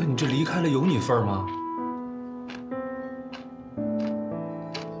那你这离开了有你份儿吗？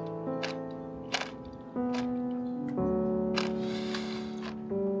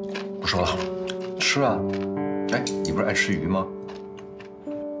不说了，吃啊！哎，你不是爱吃鱼吗？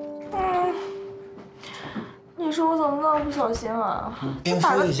你说我怎么那么不小心啊？我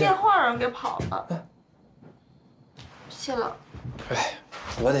打个电话让人给跑了。谢了。哎，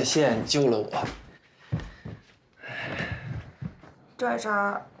我得谢谢你救了我。拽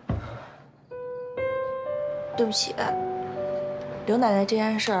渣，对不起，刘奶奶这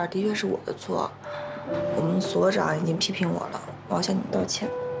件事儿的确是我的错，我们所长已经批评我了，我要向你道歉。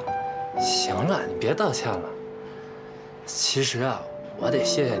行了，你别道歉了。其实啊，我得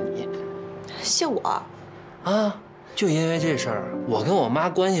谢谢你。谢我？啊，就因为这事儿，我跟我妈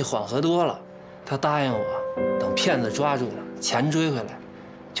关系缓和多了。她答应我，等骗子抓住了，钱追回来，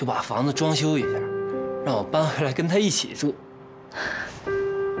就把房子装修一下，让我搬回来跟她一起住。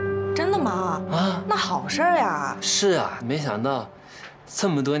真的吗？啊，那好事儿呀！是啊，没想到这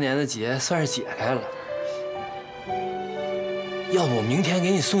么多年的结算是解开了。要不我明天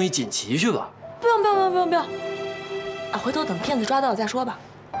给你送一锦旗去吧？不用，啊，回头等骗子抓到再说吧。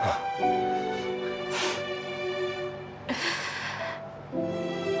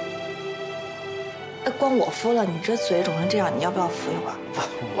光我敷了，你这嘴肿成这样，你要不要敷一会儿？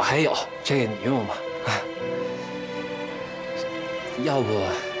我还有这个，你用吧。要不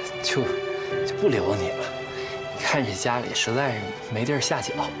就不留你了。看这家里实在是没地儿下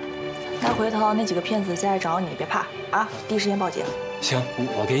脚。那回头那几个骗子再来找你，别怕啊，第一时间报警。行，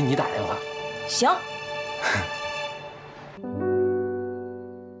我给你打电话。行。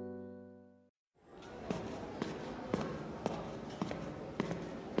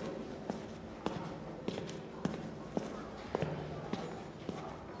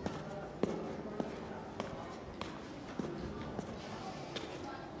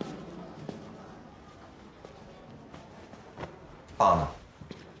爸呢？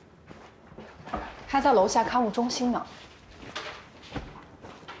他在楼下看护中心呢。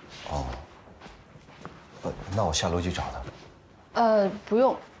哦。那我下楼去找他。不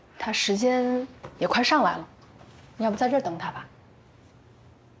用，他时间也快上来了，你要不在这儿等他吧？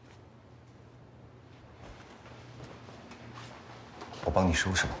我帮你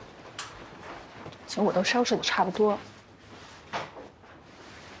收拾吧。其实我都收拾的差不多。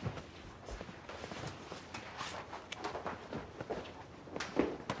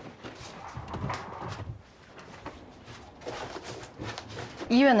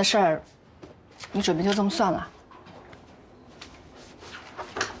医院的事儿，你准备就这么算了？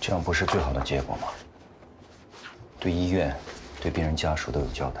这样不是最好的结果吗？对医院、对病人家属都有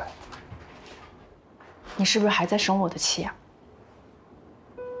交代。你是不是还在生我的气啊？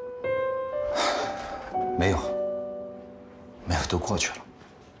没有，没有，都过去了。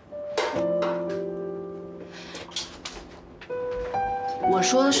我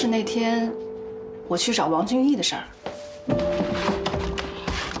说的是那天我去找王俊义的事儿。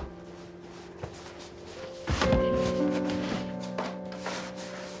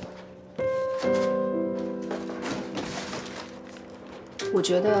我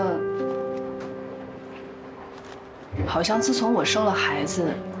觉得，好像自从我生了孩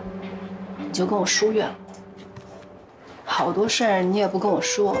子，你就跟我疏远了。好多事儿你也不跟我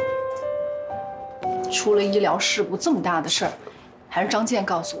说。出了医疗事故这么大的事儿，还是张健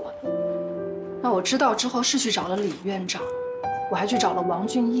告诉我的。那我知道之后是去找了李院长，我还去找了王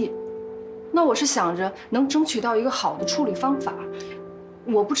俊义。那我是想着能争取到一个好的处理方法。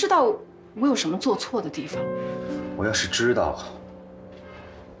我不知道我有什么做错的地方。我要是知道，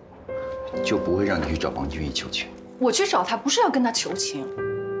就不会让你去找王俊义求情。我去找他不是要跟他求情，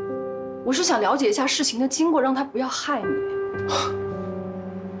我是想了解一下事情的经过，让他不要害你。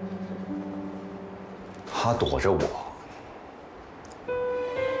他躲着我，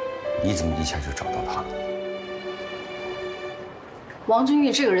你怎么一下就找到他了？王俊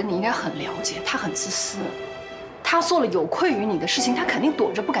义这个人你应该很了解，他很自私，他做了有愧于你的事情，他肯定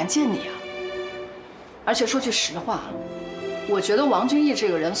躲着不敢见你啊。而且说句实话，我觉得王俊义这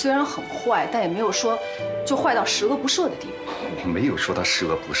个人虽然很坏，但也没有说就坏到十恶不赦的地步。我没有说他十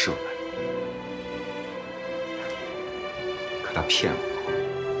恶不赦，可他骗我，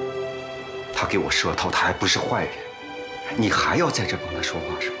他给我设套，他还不是坏人，你还要在这帮他说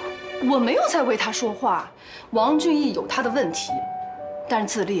话是吗？我没有在为他说话，王俊义有他的问题，但是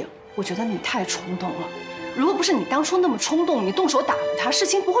自立，我觉得你太冲动了。如果不是你当初那么冲动，你动手打了他，事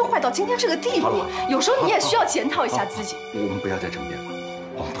情不会坏到今天这个地步。有时候你也需要检讨一下自己。我们不要再争辩了，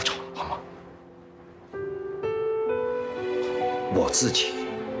我们不吵了，好吗？我自己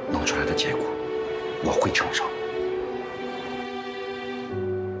弄出来的结果，我会承受。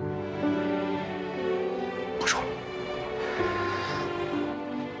不说了，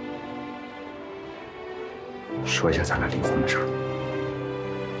说一下咱俩离婚的事儿。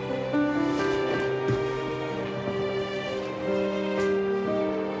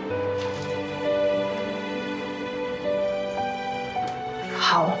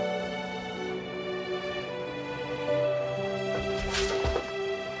好，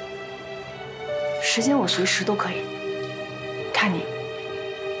时间我随时都可以，看你。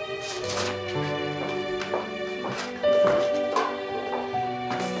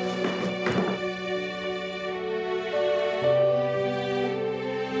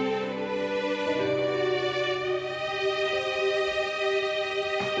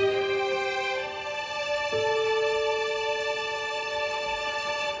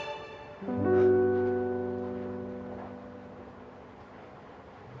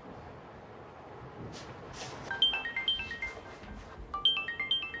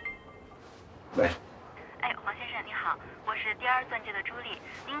喂，哎，黄先生你好，我是第2钻戒的朱莉。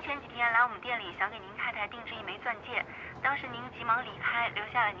您前几天来我们店里想给您太太定制一枚钻戒，当时您急忙离开，留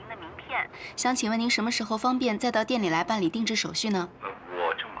下了您的名片。想请问您什么时候方便再到店里来办理定制手续呢？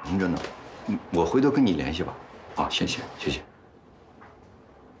我正忙着呢，我回头跟你联系吧。啊，谢谢，谢谢。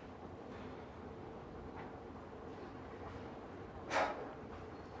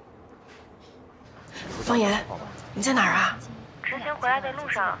方言，你在哪儿啊？执行回来的路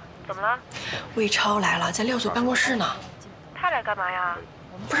上，怎么了？魏超来了，在廖所办公室呢。他来干嘛呀？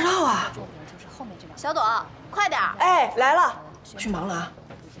不知道啊。小朵，快点！哎，来了，我去忙了啊。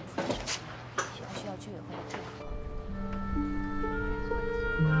需要居委会来治理。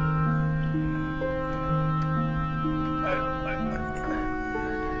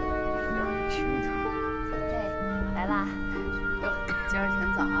来啦！哟，今儿挺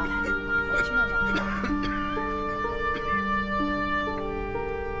早啊。我去那边说。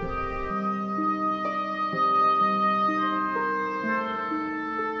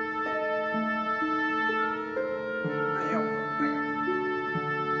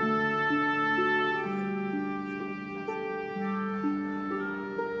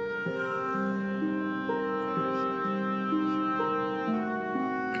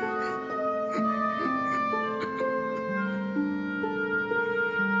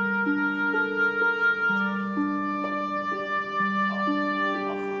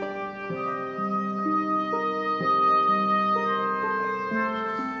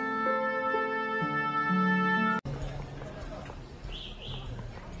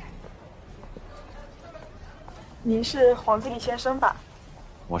您是黄经理先生吧？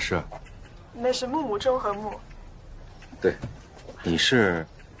我是。那是木木中和木。对，你是？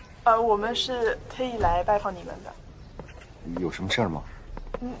我们是特意来拜访你们的。有什么事儿吗？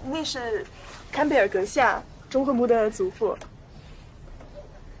那是坎贝尔阁下中和木的祖父。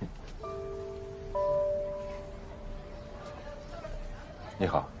你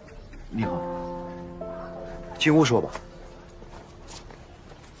好。你好。进屋说吧。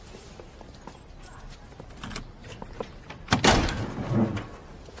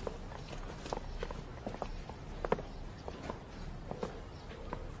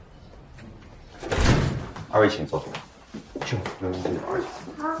二位请坐。去，不用自己玩去。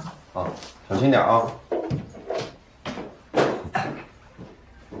好。啊，小心点啊。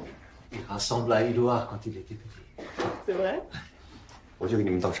Il ressemble à Édouard quand il était petit. C'est vrai? 我就给你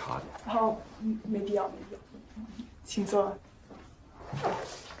们倒茶。好，没必要，没必要。请坐。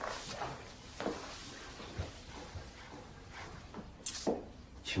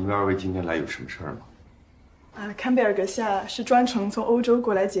请问二位今天来有什么事儿吗？坎贝尔阁下是专程从欧洲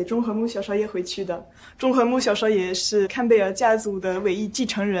过来接中和木小少爷回去的。中和木小少爷是坎贝尔家族的唯一继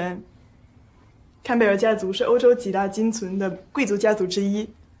承人。坎贝尔家族是欧洲几大仅存的贵族家族之一。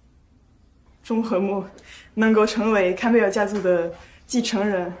中和木能够成为坎贝尔家族的继承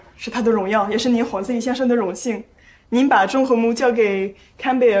人，是他的荣耀，也是您黄自立先生的荣幸。您把中和木交给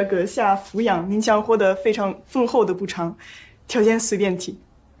坎贝尔阁下抚养，您将获得非常丰厚的补偿，条件随便提。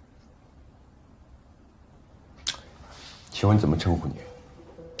请问怎么称呼你？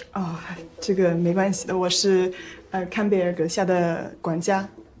哦，这个没关系的，我是坎贝尔阁下的管家。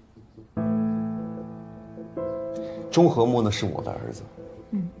中和木呢是我的儿子，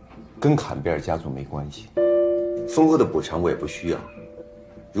跟坎贝尔家族没关系，丰厚的补偿我也不需要。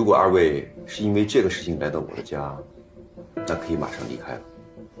如果二位是因为这个事情来到我的家，那可以马上离开了。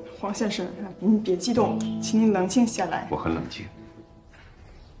黄先生，您别激动，请您冷静下来。我很冷静。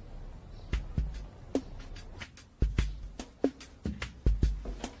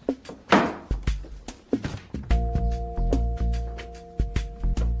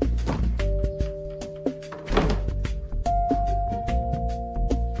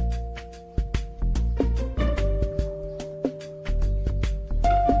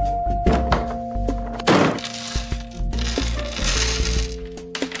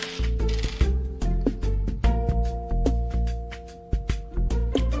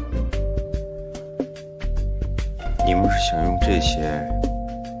你们是想用这些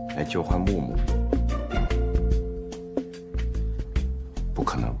来交换木木？不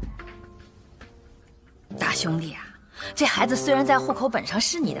可能。大兄弟啊，这孩子虽然在户口本上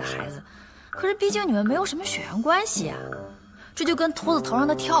是你的孩子，可是毕竟你们没有什么血缘关系啊，这就跟秃子头上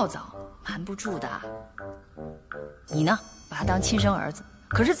的跳蚤，瞒不住的。你呢，把他当亲生儿子，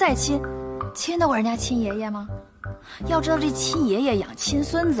可是再亲，亲得过人家亲爷爷吗？要知道这亲爷爷养亲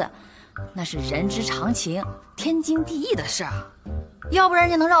孙子，那是人之常情，天经地义的事啊，要不然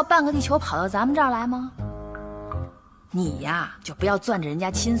人家能绕半个地球跑到咱们这儿来吗？你呀，就不要攥着人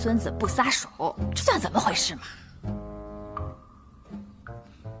家亲孙子不撒手，这算怎么回事嘛？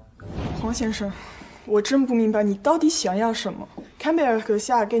黄先生，我真不明白你到底想要什么。坎贝尔阁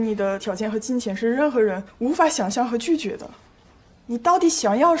下给你的条件和金钱是任何人无法想象和拒绝的。你到底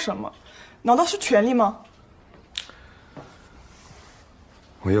想要什么？难道是权利吗？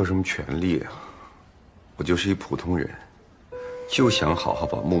我有什么权利啊？我就是一普通人，就想好好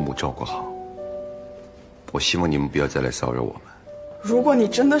把木木照顾好。我希望你们不要再来骚扰我们。如果你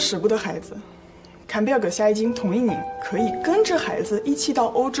真的舍不得孩子，坎贝尔阁下已经同意你可以跟着孩子一起到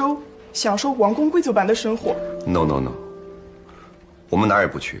欧洲，享受王公贵族般的生活。No， 我们哪儿也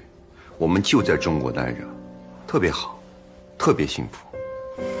不去，我们就在中国待着，特别好，特别幸福。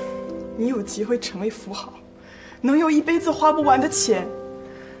你有机会成为富豪，能有一辈子花不完的钱，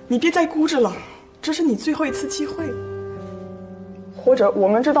你别再顾着了，这是你最后一次机会。或者我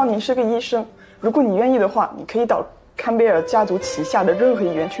们知道你是个医生，如果你愿意的话，你可以到坎贝尔家族旗下的任何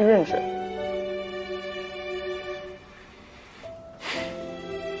医院去任职。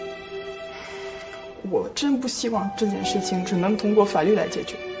我真不希望这件事情只能通过法律来解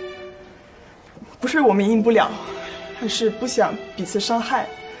决。不是我们赢不了，而是不想彼此伤害，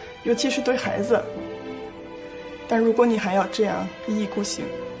尤其是对孩子。但如果你还要这样一意孤行，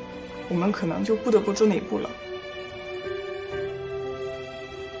我们可能就不得不走哪一步了。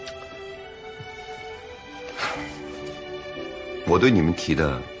我对你们提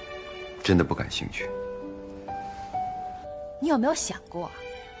的真的不感兴趣。你有没有想过，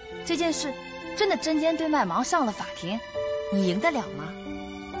这件事真的针尖对麦芒上了法庭，你赢得了吗？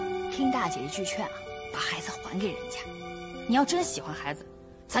听大姐一句劝啊，把孩子还给人家。你要真喜欢孩子，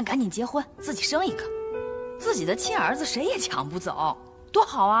咱赶紧结婚，自己生一个，自己的亲儿子谁也抢不走，多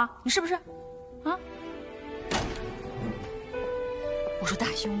好啊！你是不是？啊？我说大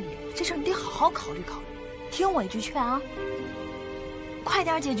兄弟，这事儿你得好好考虑考虑，听我一句劝啊，快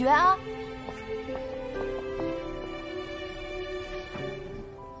点解决啊！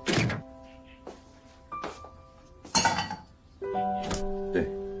对，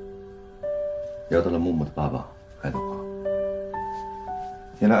聊到了木木的爸爸爱德华。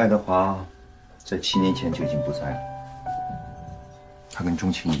原来爱德华在7年前就已经不在了。他跟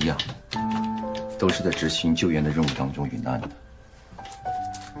钟情一样，都是在执行救援的任务当中遇难的。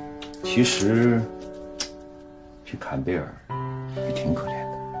其实，这坎贝尔也挺可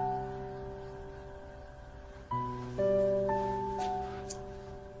怜的。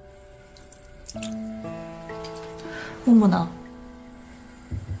木木呢？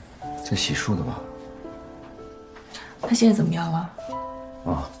在洗漱的吧？他现在怎么样了？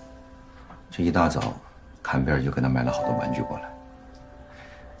啊，这一大早，坎贝尔就给他买了好多玩具过来。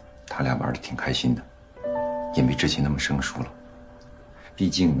他俩玩的挺开心的，也没之前那么生疏了。毕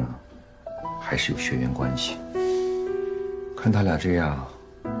竟呢，还是有血缘关系。看他俩这样，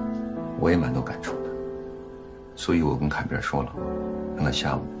我也蛮多感触的。所以我跟坎贝尔说了，让他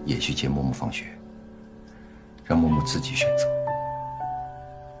下午也去接木木放学，让木木自己选择。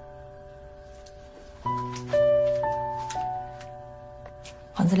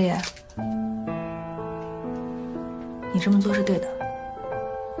黄子烈，你这么做是对的。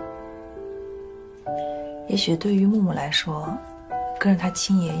也许对于木木来说，跟着他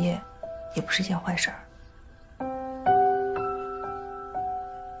亲爷爷也不是件坏事儿。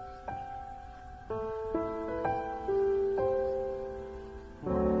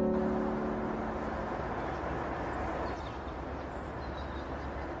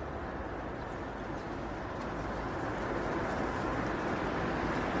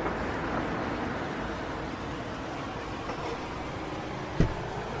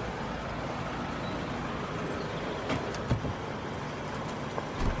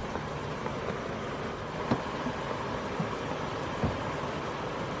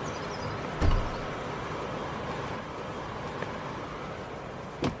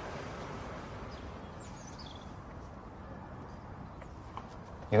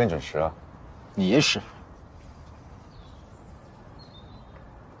你很准时啊，你也是。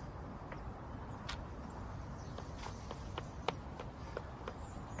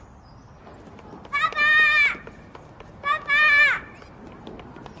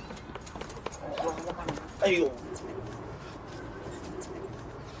哎呦！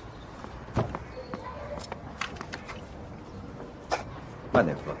慢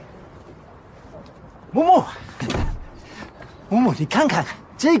点喝。木木，木木，你看看。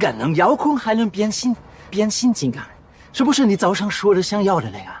这个能遥控还能变形金刚，是不是你早上说的想要的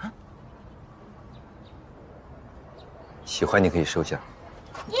那个啊？喜欢你可以收下。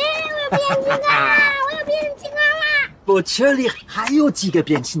耶！我有变形金刚啦！我有变形金刚啦！我这里还有几个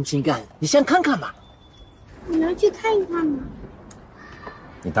变形金刚，你想看看吗？你能去看一看吗？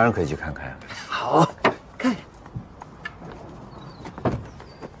你当然可以去看看呀。好，看。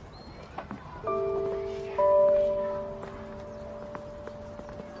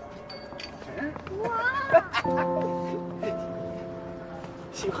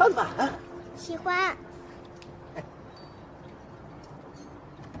喜欢吧？啊，喜欢。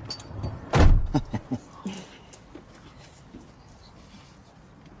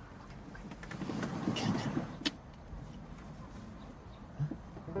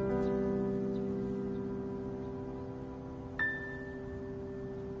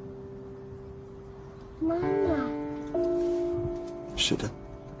妈妈。是的，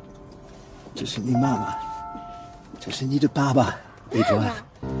这是你妈妈，这是你的爸爸，贝多。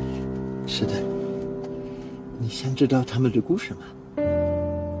是的，你想知道他们的故事吗？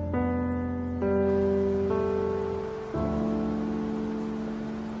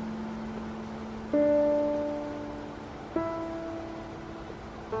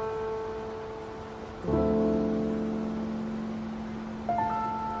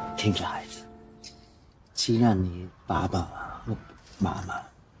听着，孩子，既然你爸爸和妈妈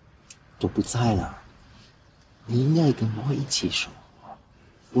都不在了，你应该跟我一起说。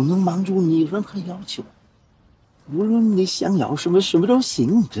我能满足你任何要求，无论你想要什么，什么都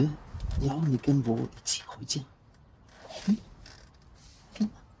行。只要你跟我一起回家。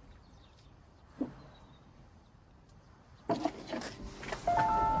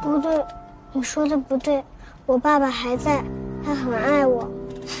不对，你说的不对，我爸爸还在，他很爱我。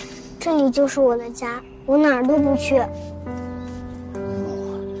这里就是我的家，我哪儿都不去。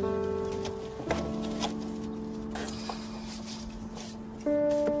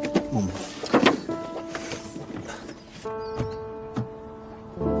默默，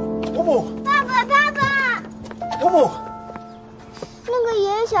默默，爸爸，爸爸，默默，那个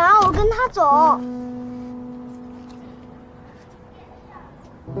爷爷想让我跟他走。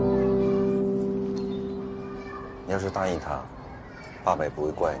你要是答应他，爸爸也不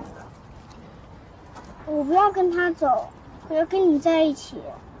会怪你的。我不要跟他走，我要跟你在一起。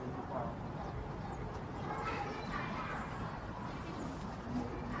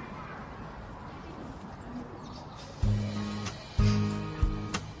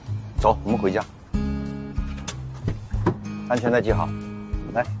走，我们回家。安全带系好。